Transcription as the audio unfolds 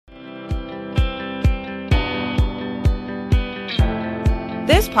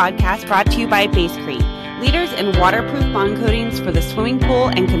This podcast brought to you by Basecrete, leaders in waterproof bond coatings for the swimming pool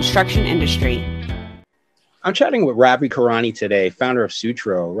and construction industry. I'm chatting with Ravi Khurani today, founder of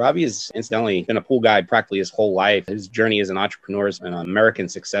Sutro. Ravi has incidentally been a pool guide practically his whole life. His journey as an entrepreneur is an American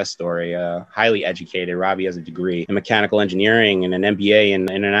success story. Highly educated. Ravi has a degree in mechanical engineering and an MBA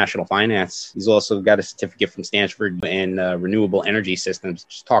in international finance. He's also got a certificate from Stanford in renewable energy systems.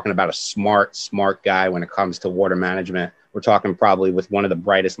 Just talking about a smart guy when it comes to water management. We're talking probably with one of the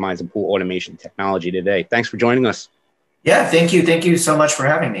brightest minds in pool automation technology today. Thanks for joining us. Yeah, thank you. Thank you so much for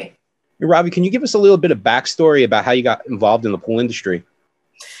having me. Hey, Ravi, can you give us a little bit of backstory about how you got involved in the pool industry?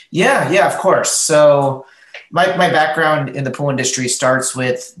 Yeah, of course. So my background in the pool industry starts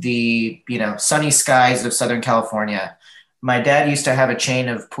with the, sunny skies of Southern California. My dad used to have a chain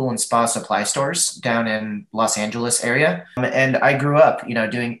of pool and spa supply stores down in Los Angeles area. And I grew up,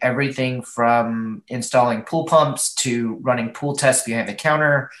 doing everything from installing pool pumps to running pool tests behind the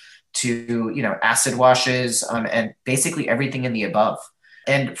counter to, acid washes and basically everything in the above.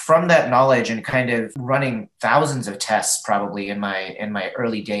 And from that knowledge and kind of running thousands of tests probably in my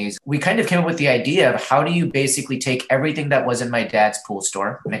early days, we kind of came up with the idea of how do you basically take everything that was in my dad's pool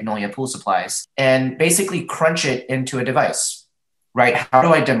store, Magnolia Pool Supplies, and basically crunch it into a device, right? How do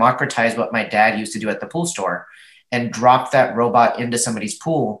I democratize what my dad used to do at the pool store and drop that robot into somebody's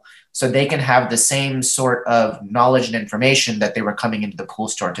pool so they can have the same sort of knowledge and information that they were coming into the pool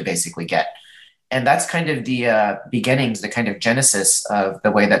store to basically get? And that's kind of the beginnings, the kind of genesis of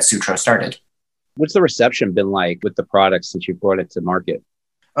the way that Sutro started. What's the reception been like with the product since you brought it to market?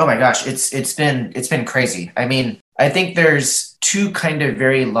 Oh my gosh, it's been crazy. I mean, I think there's two kind of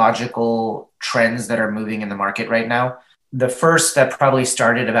very logical trends that are moving in the market right now. The first that probably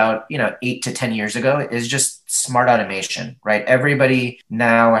started about 8 to 10 years ago is just smart automation, right? Everybody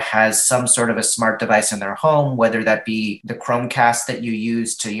now has some sort of a smart device in their home, whether that be the Chromecast that you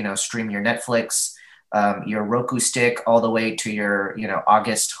use to stream your Netflix, your Roku stick, all the way to your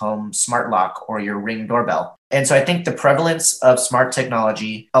August Home smart lock or your Ring doorbell. And so I think the prevalence of smart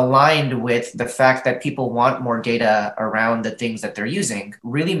technology aligned with the fact that people want more data around the things that they're using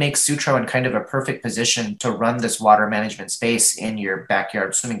really makes Sutro in kind of a perfect position to run this water management space in your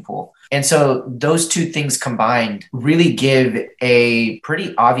backyard swimming pool. And so those two things combined really give a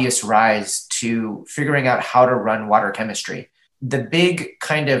pretty obvious rise to figuring out how to run water chemistry. The big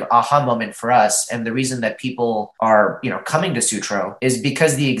kind of aha moment for us, and the reason that people are, coming to Sutro, is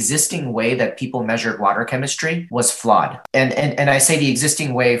because the existing way that people measured water chemistry was flawed. And I say the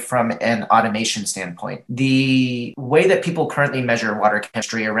existing way from an automation standpoint. The way that people currently measure water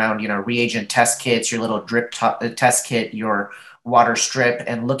chemistry around, reagent test kits, your little drip test kit, your water strip,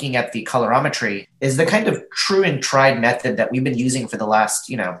 and looking at the colorimetry is the kind of true and tried method that we've been using for the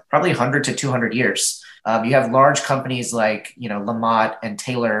last, probably 100 to 200 years. You have large companies like, Lamott and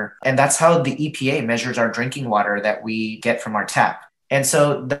Taylor, and that's how the EPA measures our drinking water that we get from our tap. And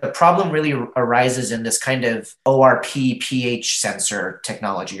so the problem really arises in this kind of ORP pH sensor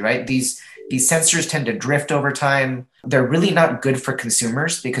technology, right? These sensors tend to drift over time. They're really not good for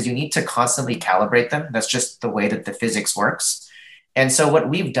consumers because you need to constantly calibrate them. That's just the way that the physics works. And so what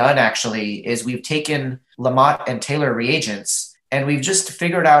we've done actually is we've taken Lamott and Taylor reagents and we've just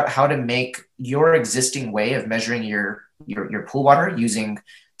figured out how to make your existing way of measuring your pool water using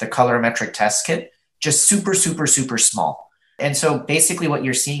the colorimetric test kit just super, super, super small. And so basically what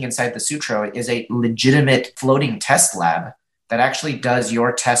you're seeing inside the Sutro is a legitimate floating test lab that actually does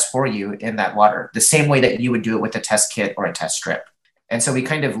your test for you in that water, the same way that you would do it with a test kit or a test strip. And so we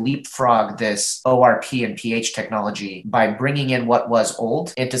kind of leapfrog this ORP and pH technology by bringing in what was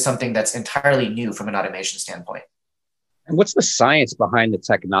old into something that's entirely new from an automation standpoint. And what's the science behind the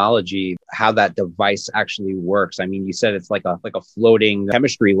technology, how that device actually works? I mean, you said it's like a floating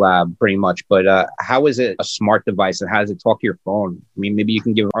chemistry lab pretty much, but how is it a smart device and how does it talk to your phone? I mean, maybe you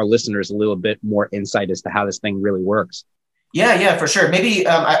can give our listeners a little bit more insight as to how this thing really works. Yeah, for sure. Maybe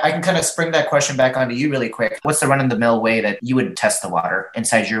I can kind of spring that question back onto you really quick. What's the run-of-the-mill way that you would test the water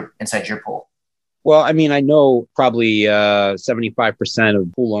inside your pool? Well, I mean, I know probably 75%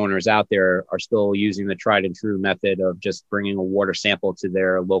 of pool owners out there are still using the tried and true method of just bringing a water sample to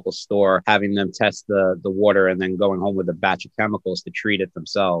their local store, having them test the water, and then going home with a batch of chemicals to treat it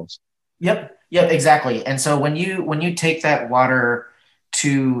themselves. Yep, exactly. And so when you take that water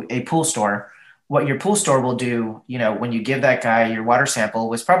to a pool store, what your pool store will do, when you give that guy your water sample,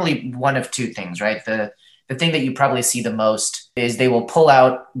 was probably one of two things, right? The thing that you probably see the most is they will pull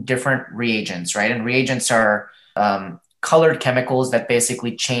out different reagents, right? And reagents are colored chemicals that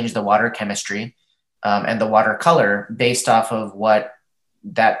basically change the water chemistry and the water color based off of what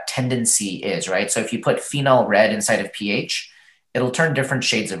that tendency is, right? So if you put phenol red inside of pH, it'll turn different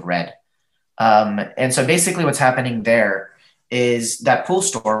shades of red. And so basically what's happening there is that pool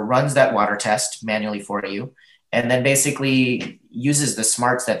store runs that water test manually for you, and then basically uses the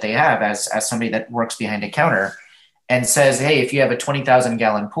smarts that they have as somebody that works behind a counter and says, hey, if you have a 20,000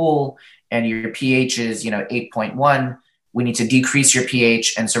 gallon pool and your pH is, 8.1, we need to decrease your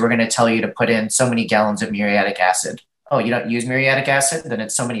pH. And so we're going to tell you to put in so many gallons of muriatic acid. Oh, you don't use muriatic acid? Then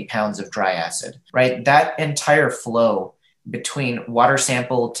it's so many pounds of dry acid, right? That entire flow between water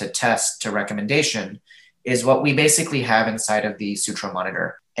sample to test to recommendation is what we basically have inside of the Sutro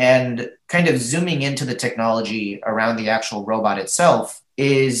monitor. And kind of zooming into the technology around the actual robot itself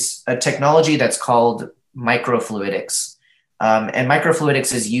is a technology that's called microfluidics. And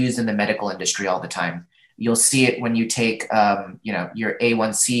microfluidics is used in the medical industry all the time. You'll see it when you take, your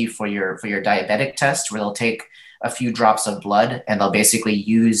A1C for your diabetic test, where they'll take a few drops of blood and they'll basically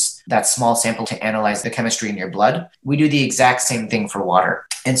use that small sample to analyze the chemistry in your blood. We do the exact same thing for water.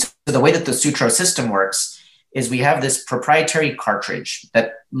 And so the way that the Sutro system works is we have this proprietary cartridge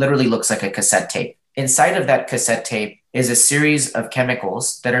that literally looks like a cassette tape. Inside of that cassette tape is a series of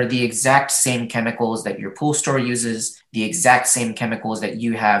chemicals that are the exact same chemicals that your pool store uses, the exact same chemicals that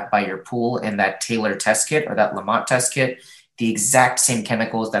you have by your pool in that Taylor test kit or that Lamont test kit, the exact same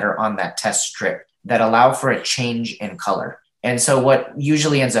chemicals that are on that test strip that allow for a change in color. And so what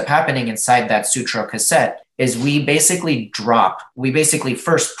usually ends up happening inside that Sutro cassette is we basically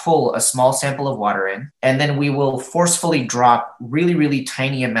first pull a small sample of water in, and then we will forcefully drop really, really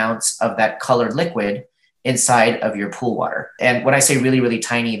tiny amounts of that colored liquid inside of your pool water. And when I say really, really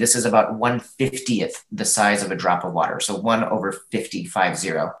tiny, this is about 1/50th the size of a drop of water. So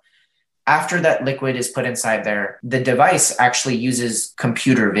 1/50. After that liquid is put inside there, the device actually uses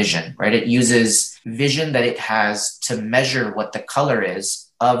computer vision, right? It uses vision that it has to measure what the color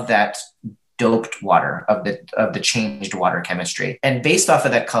is of that doped water, of the changed water chemistry. And based off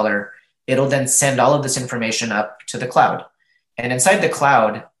of that color, it'll then send all of this information up to the cloud. And inside the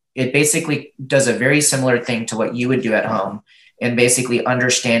cloud, it basically does a very similar thing to what you would do at home in basically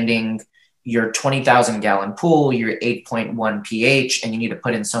understanding your 20,000 gallon pool, your 8.1 pH, and you need to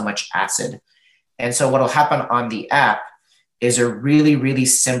put in so much acid. And so what'll happen on the app is a really, really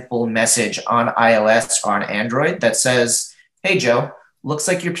simple message on iOS or on Android that says, hey, Joe, looks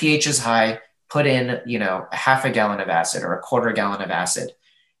like your pH is high. Put in, a half a gallon of acid or a quarter gallon of acid.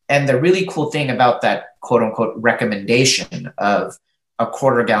 And the really cool thing about that quote unquote recommendation of a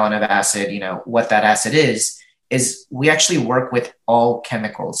quarter gallon of acid, what that acid is we actually work with all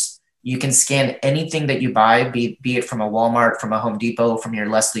chemicals. You can scan anything that you buy, be it from a Walmart, from a Home Depot, from your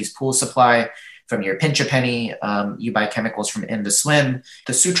Leslie's Pool Supply, from your Pinch a Penny, you buy chemicals from In the Swim.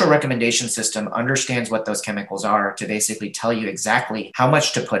 The Sutro recommendation system understands what those chemicals are to basically tell you exactly how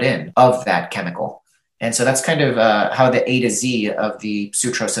much to put in of that chemical. And so that's kind of how the A to Z of the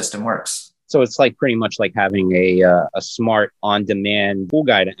Sutro system works. So it's like pretty much like having a smart on-demand pool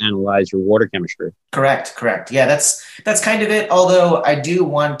guy to analyze your water chemistry. Correct. Yeah, that's kind of it. Although I do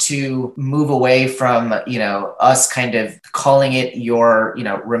want to move away from, us kind of calling it your,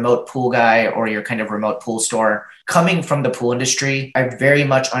 remote pool guy or your kind of remote pool store. Coming from the pool industry, I very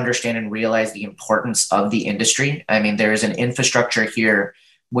much understand and realize the importance of the industry. I mean, there is an infrastructure here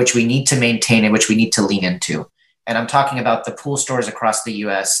which we need to maintain and which we need to lean into. And I'm talking about the pool stores across the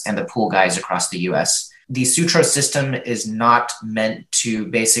US and the pool guys across the US. The Sutro system is not meant to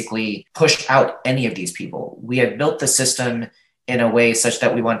basically push out any of these people. We have built the system in a way such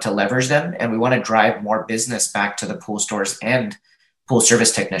that we want to leverage them and we want to drive more business back to the pool stores and pool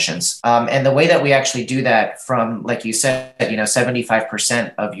service technicians. And the way that we actually do that from, like you said,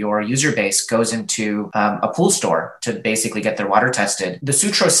 75% of your user base goes into a pool store to basically get their water tested. The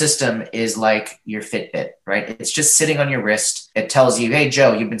Sutro system is like your Fitbit, right? It's just sitting on your wrist. It tells you, hey,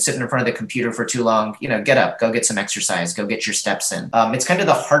 Joe, you've been sitting in front of the computer for too long. Get up, go get some exercise, go get your steps in. It's kind of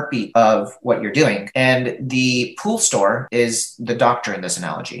the heartbeat of what you're doing. And the pool store is the doctor in this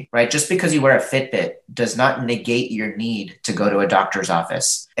analogy, right? Just because you wear a Fitbit does not negate your need to go to a doctor's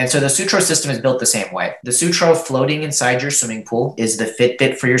office. And so the Sutro system is built the same way. The Sutro floating inside your swimming pool is the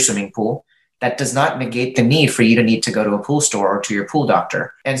Fitbit for your swimming pool. That does not negate the need for you to need to go to a pool store or to your pool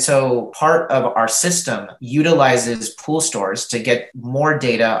doctor. And so part of our system utilizes pool stores to get more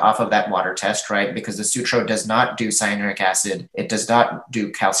data off of that water test, right? Because the Sutro does not do cyanuric acid. It does not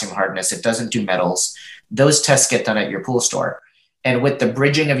do calcium hardness. It doesn't do metals. Those tests get done at your pool store. And with the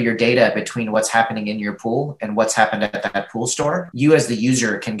bridging of your data between what's happening in your pool and what's happened at that pool store, you as the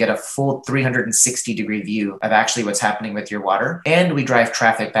user can get a full 360-degree view of actually what's happening with your water. And we drive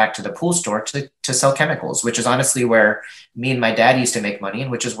traffic back to the pool store to to sell chemicals, which is honestly where me and my dad used to make money,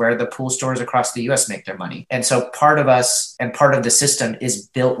 and which is where the pool stores across the US make their money. And so part of us and part of the system is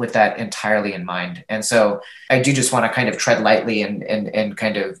built with that entirely in mind. And so I do just want to kind of tread lightly and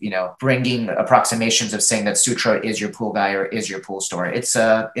kind of, bringing approximations of saying that Sutro is your pool guy or is your pool store. It's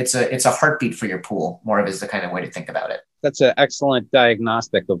a heartbeat for your pool, more of is the kind of way to think about it. That's an excellent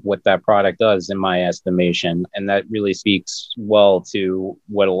diagnostic of what that product does, in my estimation. And that really speaks well to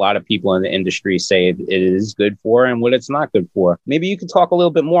what a lot of people in the industry say it is good for and what it's not good for. Maybe you could talk a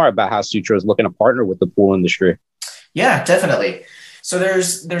little bit more about how Sutro is looking to partner with the pool industry. Yeah, definitely. So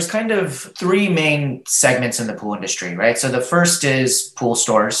there's kind of three main segments in the pool industry, right? So the first is pool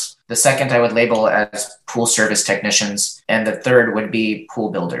stores. The second I would label as pool service technicians. And the third would be pool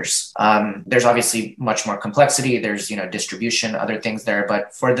builders. There's obviously much more complexity. There's, distribution, other things there.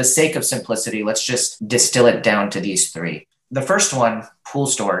 But for the sake of simplicity, let's just distill it down to these three. The first one, pool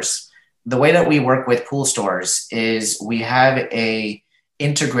stores. The way that we work with pool stores is we have a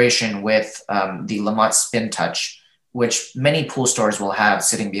integration with the LaMotte Spin Touch, which many pool stores will have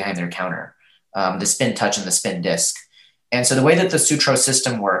sitting behind their counter, the Spin Touch and the Spin Disc. And so the way that the Sutro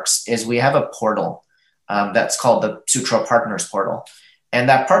system works is we have a portal that's called the Sutro Partners Portal. And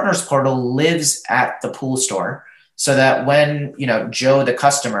that Partners Portal lives at the pool store so that when, Joe, the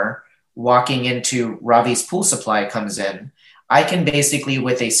customer walking into Ravi's Pool Supply comes in, I can basically,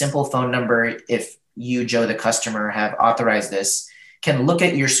 with a simple phone number, if you, Joe, the customer, have authorized this, can look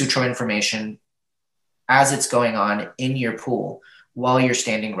at your Sutro information as it's going on in your pool while you're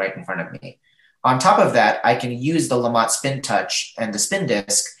standing right in front of me. On top of that, I can use the LaMotte Spin Touch and the Spin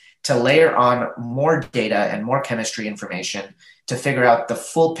Disc to layer on more data and more chemistry information to figure out the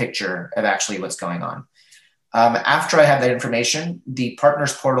full picture of actually what's going on. After I have that information, the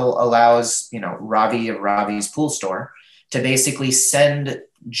Partners Portal allows, Ravi of Ravi's Pool Store to basically send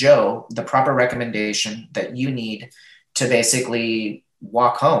Joe the proper recommendation that you need to basically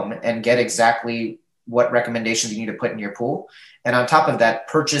walk home and get exactly what recommendations you need to put in your pool. And on top of that,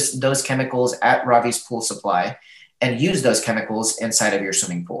 purchase those chemicals at Ravi's Pool Supply and use those chemicals inside of your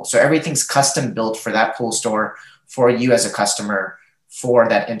swimming pool. So everything's custom built for that pool store, for you as a customer, for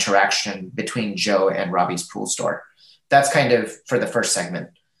that interaction between Joe and Ravi's Pool Store. That's kind of for the first segment.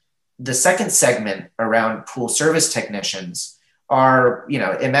 The second segment around pool service technicians are,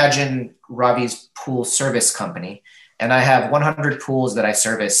 imagine Ravi's Pool Service Company, and I have 100 pools that I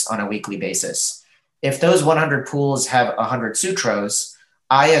service on a weekly basis. If those 100 pools have 100 Sutros,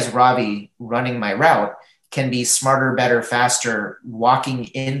 I, as Ravi running my route, can be smarter, better, faster, walking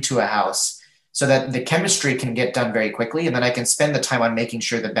into a house so that the chemistry can get done very quickly. And then I can spend the time on making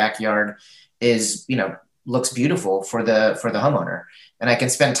sure the backyard is, looks beautiful for the homeowner. And I can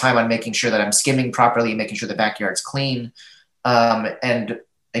spend time on making sure that I'm skimming properly, making sure the backyard's clean. And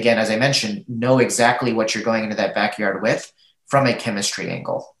again, as I mentioned, know exactly what you're going into that backyard with from a chemistry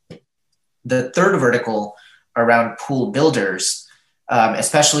angle. The third vertical around pool builders,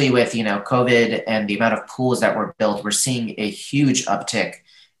 especially with, COVID and the amount of pools that were built, we're seeing a huge uptick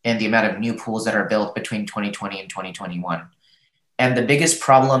in the amount of new pools that are built between 2020 and 2021. And the biggest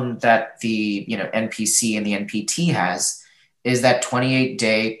problem that the, NPC and the NPT has is that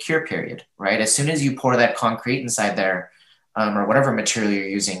 28-day cure period, right? As soon as you pour that concrete inside there, or whatever material you're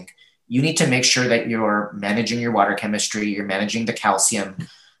using, you need to make sure that you're managing your water chemistry, you're managing the calcium.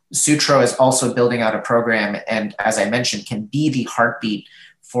 Sutro is also building out a program, and as I mentioned, can be the heartbeat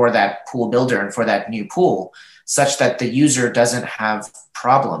for that pool builder and for that new pool, such that the user doesn't have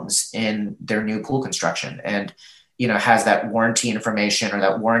problems in their new pool construction and, has that warranty information or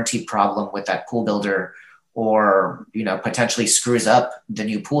that warranty problem with that pool builder, or, potentially screws up the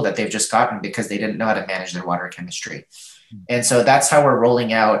new pool that they've just gotten because they didn't know how to manage their water chemistry. And so that's how we're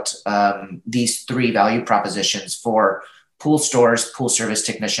rolling out these three value propositions for pool stores, pool service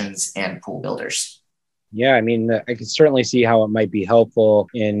technicians, and pool builders. Yeah, I mean, I can certainly see how it might be helpful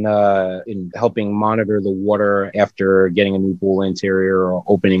in helping monitor the water after getting a new pool interior or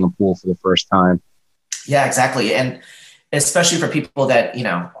opening a pool for the first time. Yeah, exactly. And especially for people that,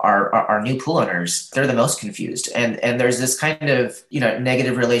 are new pool owners, they're the most confused. And there's this kind of,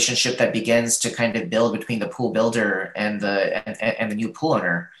 negative relationship that begins to kind of build between the pool builder and the new pool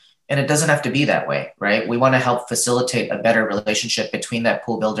owner. And it doesn't have to be that way, right? We want to help facilitate a better relationship between that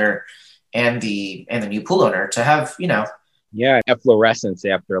pool builder and the new pool owner to have, Yeah, efflorescence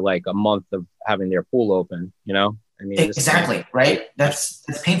after like a month of having their pool open, I mean, exactly, right? That's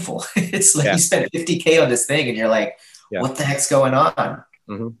painful. It's like you spent $50K on this thing and you're like, what the heck's going on?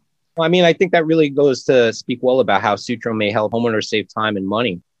 Mm-hmm. Well, I mean, I think that really goes to speak well about how Sutro may help homeowners save time and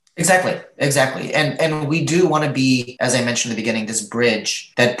money. Exactly. And we do want to be, as I mentioned at the beginning, this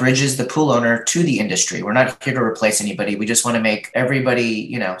bridge that bridges the pool owner to the industry. We're not here to replace anybody. We just want to make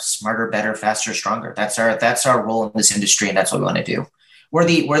everybody, smarter, better, faster, stronger. That's our role in this industry, and that's what we want to do. We're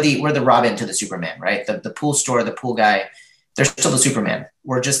the Robin to the Superman, right? The pool store, the pool guy, they're still the Superman.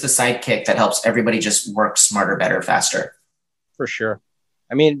 We're just the sidekick that helps everybody just work smarter, better, faster. For sure.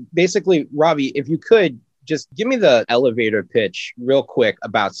 I mean, basically, Ravi, if you could just give me the elevator pitch real quick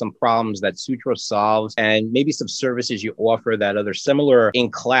about some problems that Sutro solves and maybe some services you offer that other similar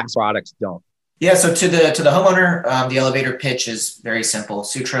in-class products don't. Yeah, so to the homeowner, the elevator pitch is very simple.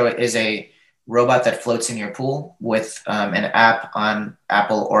 Sutro is a robot that floats in your pool with an app on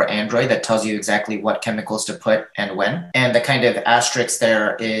Apple or Android that tells you exactly what chemicals to put and when. And the kind of asterisk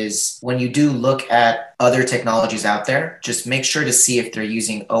there is when you do look at other technologies out there, just make sure to see if they're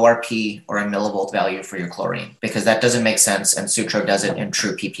using ORP or a millivolt value for your chlorine, because that doesn't make sense. And Sutro does it in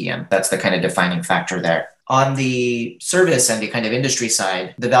true ppm. That's the kind of defining factor there. On the service and the kind of industry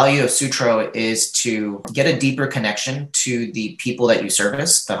side, the value of Sutro is to get a deeper connection to the people that you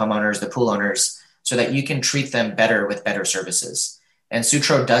service, the homeowners, the pool owners, so that you can treat them better with better services. And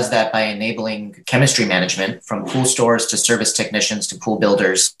Sutro does that by enabling chemistry management from pool stores to service technicians to pool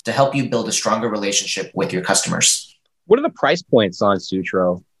builders to help you build a stronger relationship with your customers. What are the price points on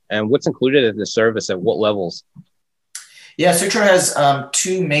Sutro and what's included in the service at what levels? Yeah, Sutro has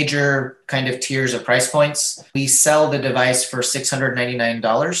two major kind of tiers of price points. We sell the device for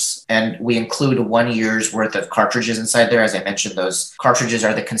 $699, and we include 1 year's worth of cartridges inside there. As I mentioned, those cartridges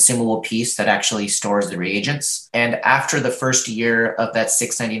are the consumable piece that actually stores the reagents. And after the first year of that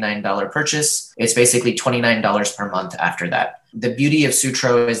 $699 purchase, it's basically $29 per month after that. The beauty of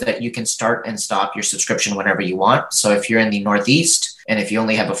Sutro is that you can start and stop your subscription whenever you want. So if you're in the Northeast, and if you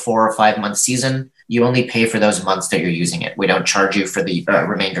only have a 4 or 5 month season, you only pay for those months that you're using it. We don't charge you for the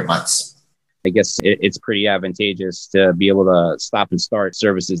remainder months. I guess it's pretty advantageous to be able to stop and start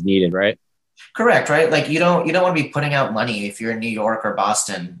services needed, right? Correct, right? Like you don't want to be putting out money if you're in New York or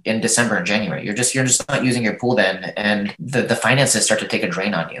Boston in December and January. You're just not using your pool then, and the finances start to take a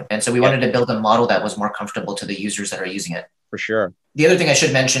drain on you. And so we wanted to build a model that was more comfortable to the users that are using it. For sure. The other thing I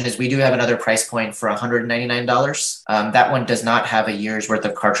should mention is we do have another price point for $199. That one does not have a year's worth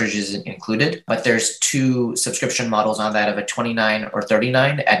of cartridges included, but there's two subscription models on that of a 29 or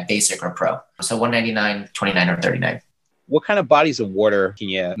 39 at basic or pro. So $199, 29 or 39. What kind of bodies of water can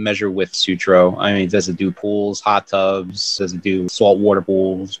you measure with Sutro? I mean, does it do pools, hot tubs? Does it do saltwater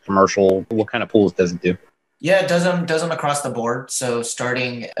pools, commercial? What kind of pools does it do? Yeah, it does them across the board. So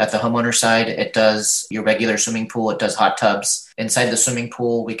starting at the homeowner side, it does your regular swimming pool. It does hot tubs. Inside the swimming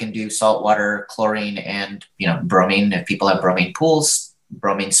pool, we can do saltwater, chlorine, and bromine. If people have bromine pools,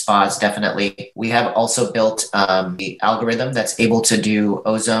 bromine spas, definitely. We have also built the algorithm that's able to do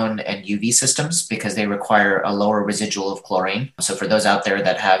ozone and UV systems because they require a lower residual of chlorine. So for those out there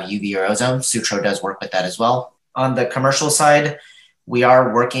that have UV or ozone, Sutro does work with that as well. On the commercial side, we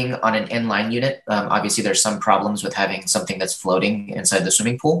are working on an inline unit. Obviously, there's some problems with having something that's floating inside the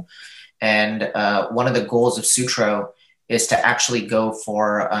swimming pool. And one of the goals of Sutro is to actually go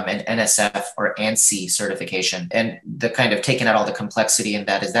for an NSF or ANSI certification. And the kind of taking out all the complexity in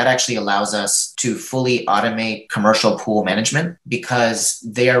that is that actually allows us to fully automate commercial pool management because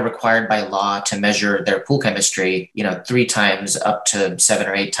they are required by law to measure their pool chemistry, 3 times up to 7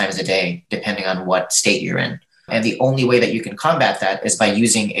 or 8 times a day, depending on what state you're in. And the only way that you can combat that is by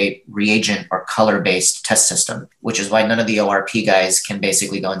using a reagent or color-based test system, which is why none of the ORP guys can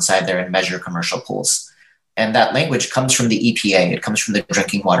basically go inside there and measure commercial pools. And that language comes from the EPA. It comes from the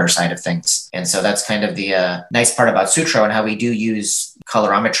drinking water side of things. And so that's kind of the nice part about Sutro and how we do use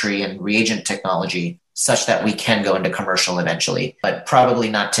colorimetry and reagent technology such that we can go into commercial eventually, but probably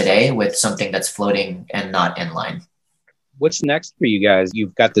not today with something that's floating and not inline. What's next for you guys?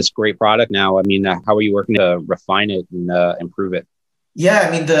 You've got this great product now. I mean, how are you working to refine it and improve it? Yeah,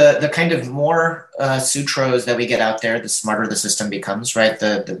 I mean, the kind of more Sutros that we get out there, the smarter the system becomes, right?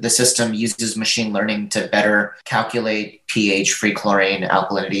 The system uses machine learning to better calculate pH, free chlorine,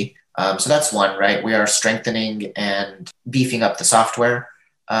 alkalinity. So that's one, right? We are strengthening and beefing up the software.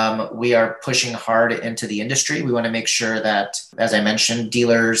 We are pushing hard into the industry. We want to make sure that, as I mentioned,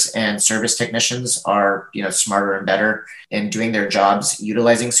 dealers and service technicians are, smarter and better in doing their jobs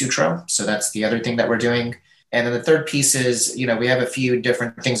utilizing Sutro. So that's the other thing that we're doing. And then the third piece is, we have a few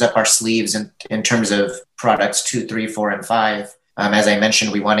different things up our sleeves in terms of products 2, 3, 4, and 5. As I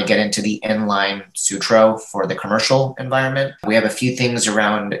mentioned, we want to get into the inline Sutro for the commercial environment. We have a few things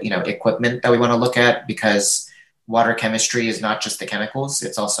around, equipment that we want to look at because water chemistry is not just the chemicals,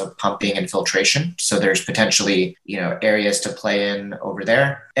 it's also pumping and filtration. So there's potentially, areas to play in over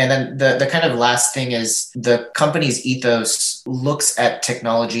there. And then the kind of last thing is the company's ethos looks at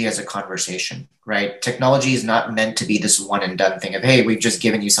technology as a conversation, right? Technology is not meant to be this one and done thing of, hey, we've just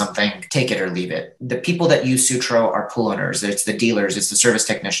given you something, take it or leave it. The people that use Sutro are pool owners, it's the dealers, it's the service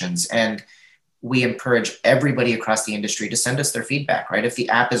technicians. And we encourage everybody across the industry to send us their feedback, right? If the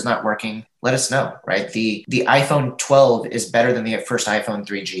app is not working, let us know, right? The iPhone 12 is better than the first iPhone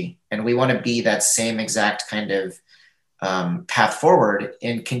 3G. And we want to be that same exact kind of path forward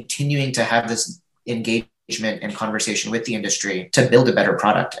in continuing to have this engagement and conversation with the industry to build a better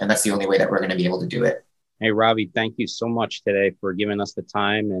product. And that's the only way that we're going to be able to do it. Hey, Ravi, thank you so much today for giving us the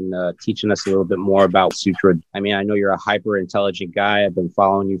time and teaching us a little bit more about Sutro. I mean, I know you're a hyper intelligent guy. I've been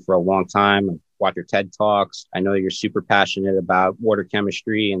following you for a long time. I've watched your TED Talks. I know you're super passionate about water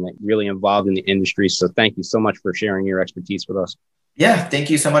chemistry and really involved in the industry. So thank you so much for sharing your expertise with us. Yeah, thank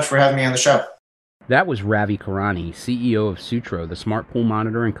you so much for having me on the show. That was Ravi Karani, CEO of Sutro, the smart pool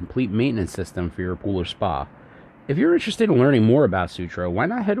monitor and complete maintenance system for your pool or spa. If you're interested in learning more about Sutro, why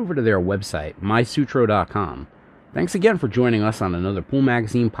not head over to their website, mysutro.com. Thanks again for joining us on another Pool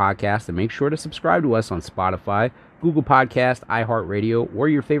Magazine podcast, and make sure to subscribe to us on Spotify, Google Podcast, iHeartRadio, or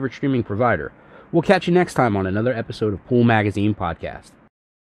your favorite streaming provider. We'll catch you next time on another episode of Pool Magazine Podcast.